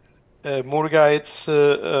murga. Murga, it's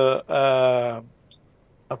a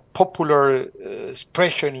popular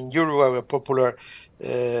expression in Uruguay, a popular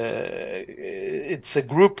it's a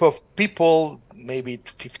group of people, maybe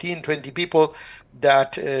 15, 20 people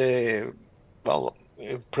that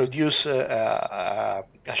produce a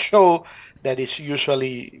show that is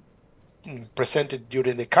usually presented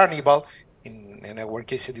during the carnival, in our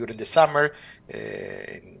case during the summer,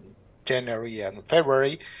 in January and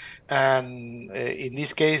February. And in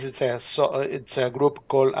this case, it's a group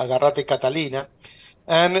called Agarrate Catalina.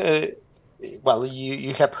 And well,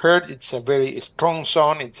 you have heard it's a very strong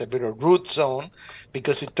song. It's a very rude song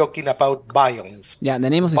because it's talking about violence. Yeah, the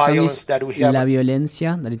name of the song Violence is that we have, La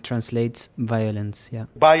Violencia, that it translates violence. Yeah.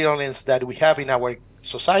 violence that we have in our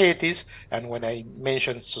societies. And when I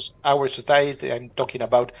mention our society, I'm talking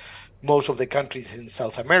about most of the countries in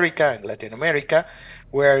South America and Latin America,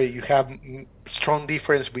 where you have strong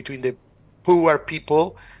difference between the poor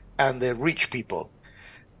people and the rich people.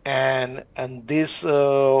 And this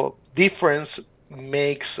difference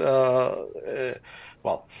makes that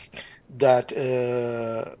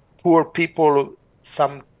poor people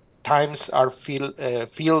sometimes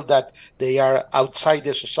feel that they are outside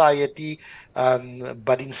the society,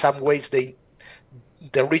 but in some ways the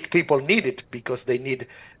rich people need it because they need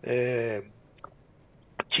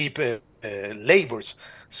cheap labors.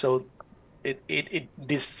 So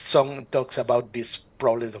this song talks about this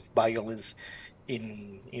problem of violence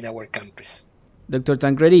in our countries. Dr.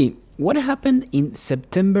 Tancredi, what happened in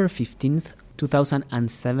September 15th,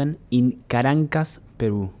 2007 in Caracas,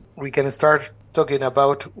 Peru? We can start talking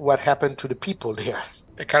about what happened to the people there.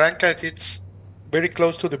 Caracas, it's very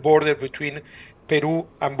close to the border between Peru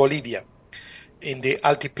and Bolivia in the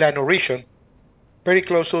Altiplano region, very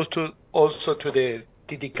close also to the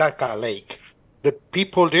Titicaca Lake. The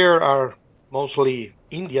people there are mostly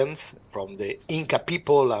Indians from the Inca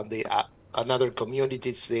people and the another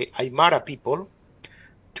communities, the Aymara people,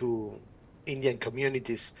 to Indian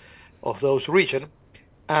communities of those regions.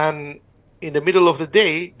 And in the middle of the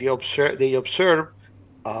day, they observe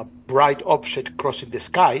a bright object crossing the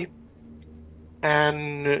sky.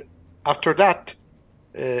 And after that,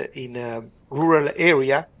 in a rural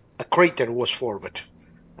area, a crater was formed.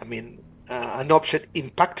 I mean, an object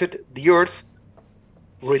impacted the Earth,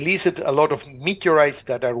 released a lot of meteorites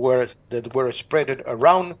that were spread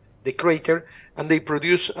around the crater, and they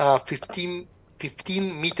produce a 15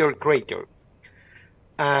 meter crater.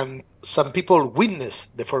 And some people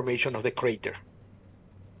witnessed the formation of the crater.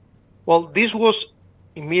 Well, this was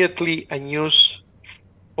immediately a news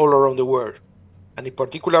all around the world. And in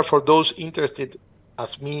particular for those interested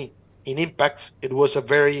as me in impacts, it was a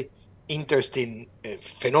very interesting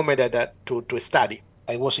phenomena to study.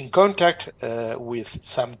 I was in contact with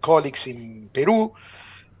some colleagues in Peru.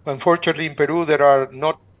 Unfortunately, in Peru, there are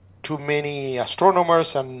not too many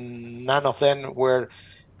astronomers, and none of them were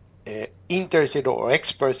interested or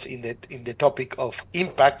experts in the topic of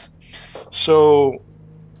impacts. So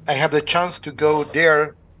I had the chance to go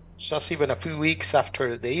there just even a few weeks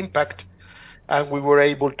after the impact, and we were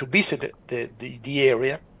able to visit the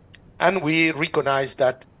area, and we recognized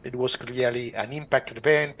that it was clearly an impact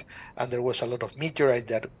event, and there was a lot of meteorites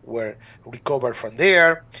that were recovered from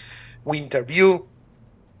there. We interviewed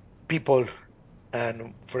people.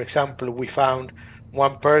 And for example, we found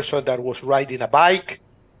one person that was riding a bike,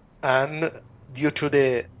 and due to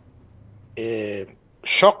the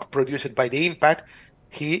shock produced by the impact,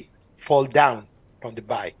 he fell down from the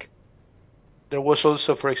bike. There was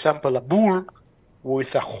also, for example, a bull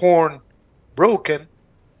with a horn broken,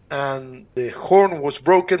 and the horn was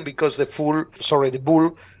broken because the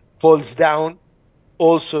bull falls down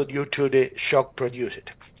also due to the shock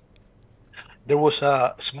produced. There was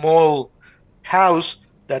a small house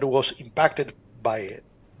that was impacted by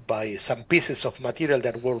some pieces of material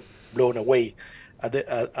that were blown away at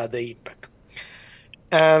the impact.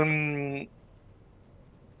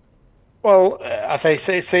 Well, as I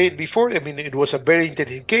said before, I mean, it was a very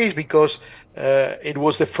interesting case because it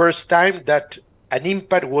was the first time that an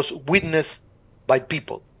impact was witnessed by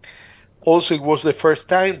people. Also, it was the first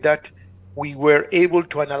time that we were able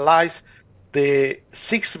to analyze the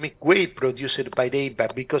seismic wave produced by the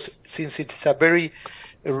impact, because since it's a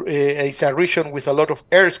region with a lot of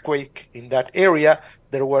earthquake in that area,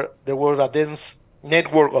 there were a dense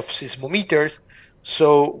network of seismometers,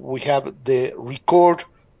 so we have the record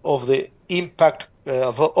of the impact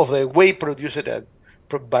of the wave produced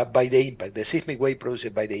by the impact, the seismic wave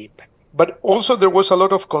produced by the impact. But also there was a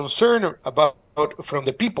lot of concern from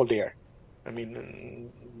the people there. I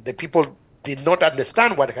mean, the people did not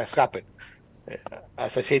understand what has happened.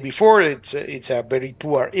 As I said before, it's a very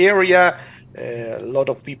poor area. A lot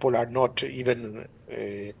of people are not even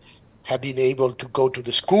have been able to go to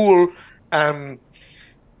the school. And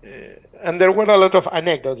there were a lot of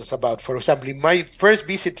anecdotes about, for example, in my first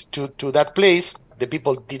visit to that place, the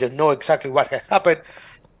people didn't know exactly what had happened.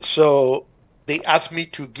 So they asked me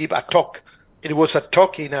to give a talk. It was a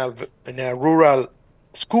talk in a rural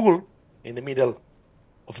school in the middle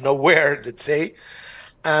of nowhere, let's say.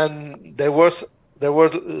 And there were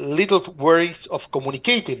little worries of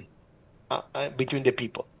communicating between the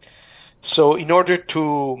people. So in order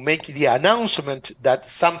to make the announcement that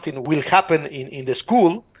something will happen in the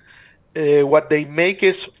school, what they make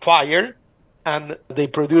is fire, and they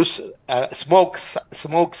produce a smoke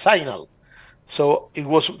signal. So it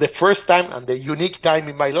was the first time and the unique time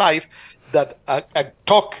in my life that a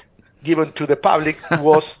talk given to the public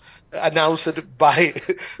was announced by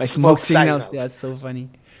smoke signals. signals. That's so funny.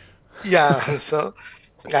 Yeah. So,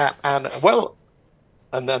 and well,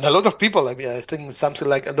 and a lot of people, I mean, I think something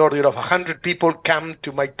like an order of 100 people come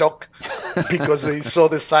to my talk because they saw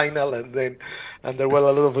the signal, and there were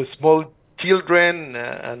a lot of small children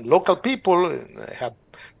and local people. I have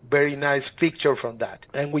very nice picture from that.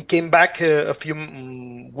 And we came back a few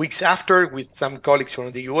weeks after with some colleagues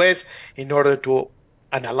from the US in order to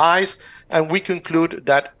analyze, and we conclude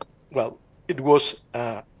that, well, it was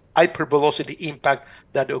hypervelocity impact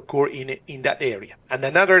that occurred in that area. And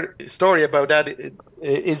another story about that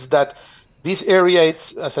is that this area,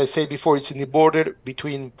 it's, as I said before, it's in the border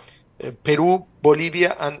between Peru,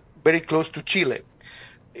 Bolivia, and very close to Chile.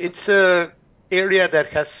 It's an area that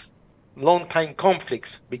has long-time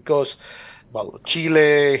conflicts because, well,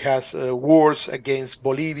 Chile has wars against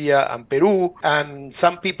Bolivia and Peru, and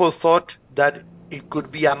some people thought that it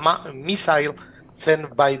could be a missile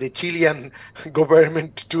sent by the Chilean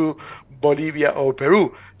government to Bolivia or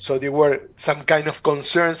Peru. So there were some kind of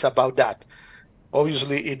concerns about that.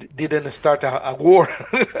 Obviously, it didn't start a war,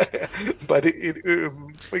 but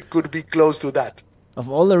it could be close to that. Of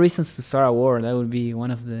all the reasons to start a war, that would be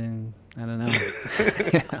one of the, I don't know.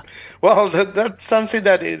 Yeah. Well, that's something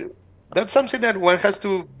that one has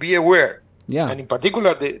to be aware. Yeah. And in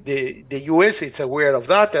particular, the US is aware of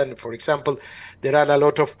that. And for example, there are a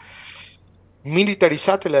lot of military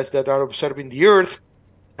satellites that are observing the Earth,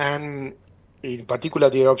 and in particular,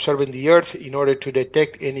 they are observing the Earth in order to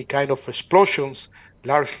detect any kind of explosions,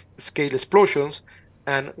 large-scale explosions.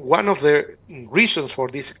 And one of the reasons for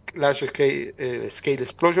this large-scale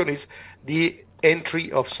explosion is the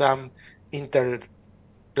entry of some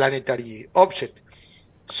interplanetary object.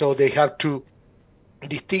 So they have to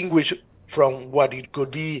distinguish from what it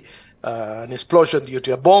could be an explosion due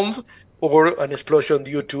to a bomb or an explosion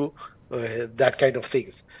due to that kind of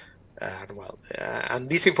things. And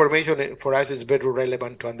this information for us is very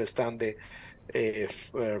relevant to understand the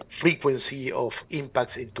frequency of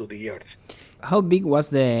impacts into the Earth. How big was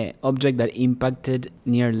the object that impacted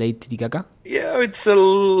near Lake Titicaca? Yeah, it's a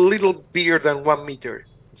little bigger than 1 meter.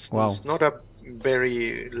 Wow. It's not a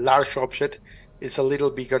very large object. It's a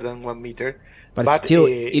little bigger than 1 meter. But still,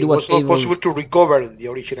 it was not possible to recover the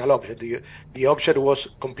original object. The object was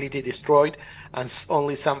completely destroyed, and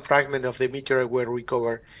only some fragments of the meteorite were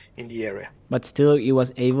recovered in the area. But still, it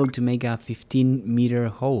was able to make a 15-meter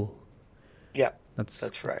hole. Yeah,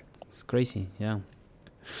 that's right. It's crazy, yeah.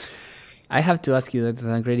 I have to ask you, Dr.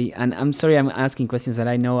 Tancredi, and I'm sorry I'm asking questions that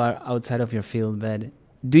I know are outside of your field, but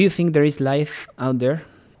do you think there is life out there?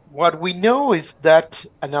 What we know is that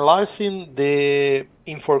analyzing the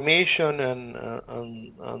information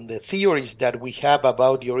and the theories that we have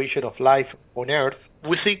about the origin of life on Earth,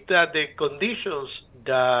 we think that the conditions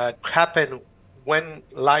that happen when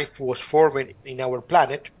life was formed in our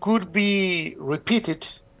planet could be repeated,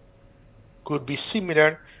 could be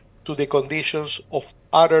similar to the conditions of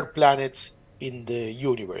other planets in the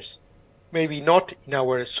universe. Maybe not in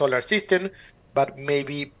our solar system, but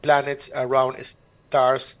maybe planets around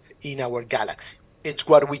stars in our galaxy. It's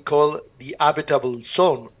what we call the habitable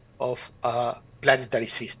zone of a planetary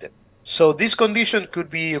system. So this condition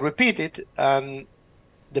could be repeated, and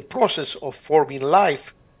the process of forming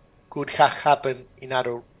life could have happened in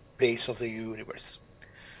other places of the universe.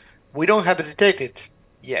 We don't have detected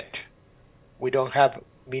yet. We don't have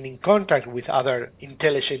been in contact with other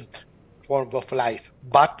intelligent forms of life,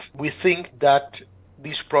 but we think that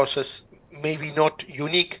this process may be not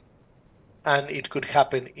unique, and it could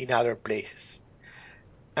happen in other places.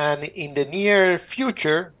 And in the near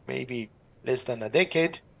future, maybe less than a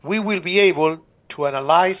decade, we will be able to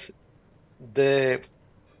analyze the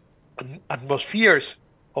atmospheres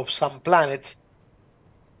of some planets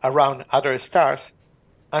around other stars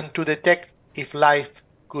and to detect if life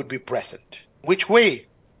could be present. Which way?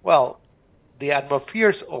 Well, the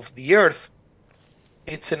atmospheres of the Earth,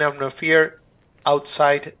 it's an atmosphere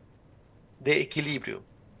outside the equilibrium.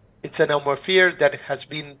 It's an atmosphere that has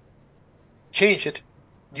been changed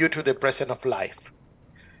due to the presence of life.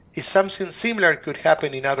 If something similar could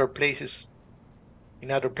happen in other places,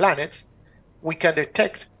 in other planets, we can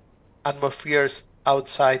detect atmospheres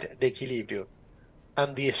outside the equilibrium.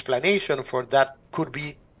 And the explanation for that could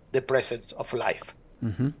be the presence of life.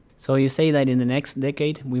 Mm-hmm. So you say that in the next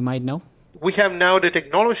decade we might know? We have now the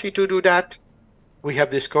technology to do that. we have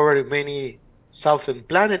discovered many southern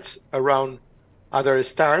planets around other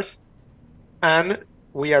stars, and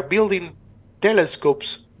we are building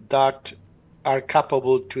telescopes that are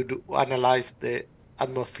capable to analyze the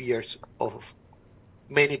atmospheres of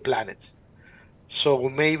many planets. So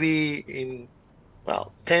maybe in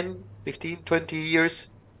 10, 15, 20 years,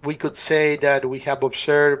 we could say that we have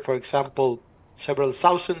observed, for example, several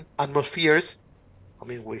thousand atmospheres. I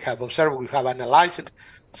mean, we have analyzed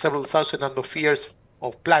several thousand atmospheres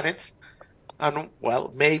of planets. And,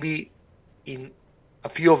 maybe in a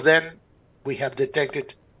few of them, we have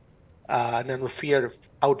detected an atmosphere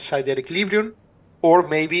outside the equilibrium, or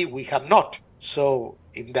maybe we have not. So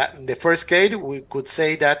in the first case, we could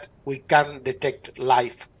say that we can detect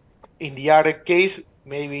life. In the other case,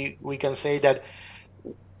 maybe we can say that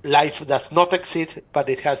life does not exist, but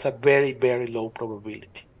it has a very, very low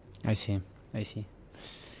probability. I see.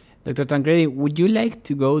 Dr. Tancredi, would you like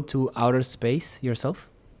to go to outer space yourself?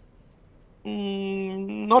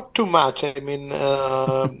 Not too much. I mean,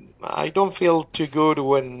 I don't feel too good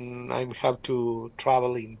when I have to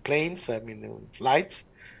travel in planes, in flights.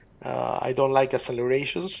 I don't like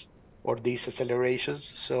accelerations or decelerations.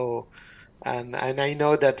 So, and I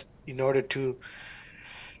know that in order to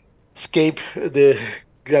escape the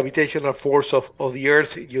gravitational force of the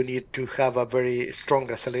Earth, you need to have a very strong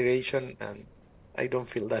acceleration, and I don't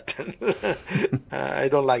feel that. I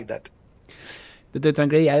don't like that. Dr.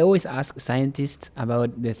 Tancredi, I always ask scientists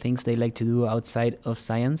about the things they like to do outside of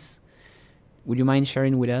science. Would you mind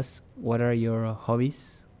sharing with us what are your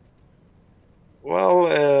hobbies? Well,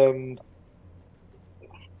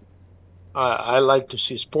 I like to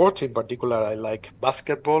see sports. In particular, I like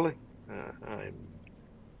basketball.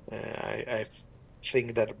 I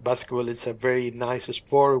think that basketball is a very nice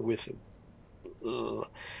sport with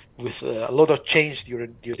a lot of change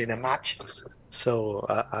during a match. So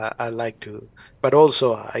I like to, but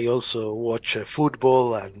also I also watch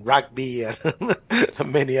football and rugby and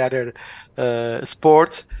many other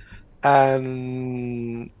sports,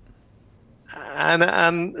 and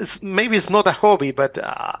maybe it's not a hobby, but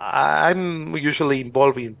I'm usually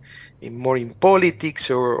involved in politics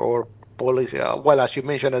or policy. As you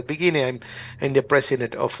mentioned at the beginning, I'm the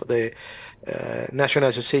president of the National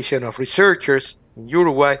Association of Researchers in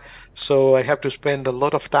Uruguay, so I have to spend a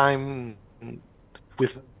lot of time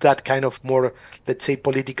with that kind of more, let's say,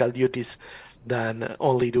 political duties than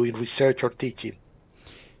only doing research or teaching.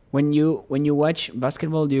 When you watch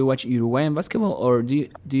basketball, do you watch Uruguayan basketball, or do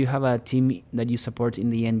you have a team that you support in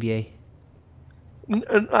the NBA?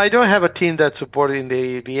 I don't have a team that supports in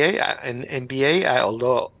the NBA,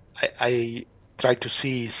 although I try to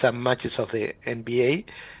see some matches of the NBA.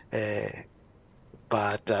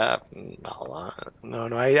 But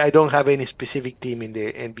no, I don't have any specific team in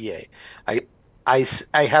the NBA.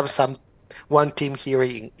 I have one team here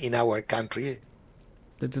in our country.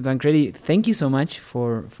 Dr. Tancredi, thank you so much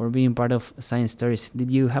for being part of Science Stories.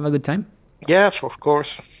 Did you have a good time? Yes, of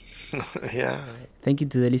course. Yeah. Thank you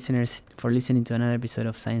to the listeners for listening to another episode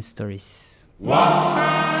of Science Stories. Wow.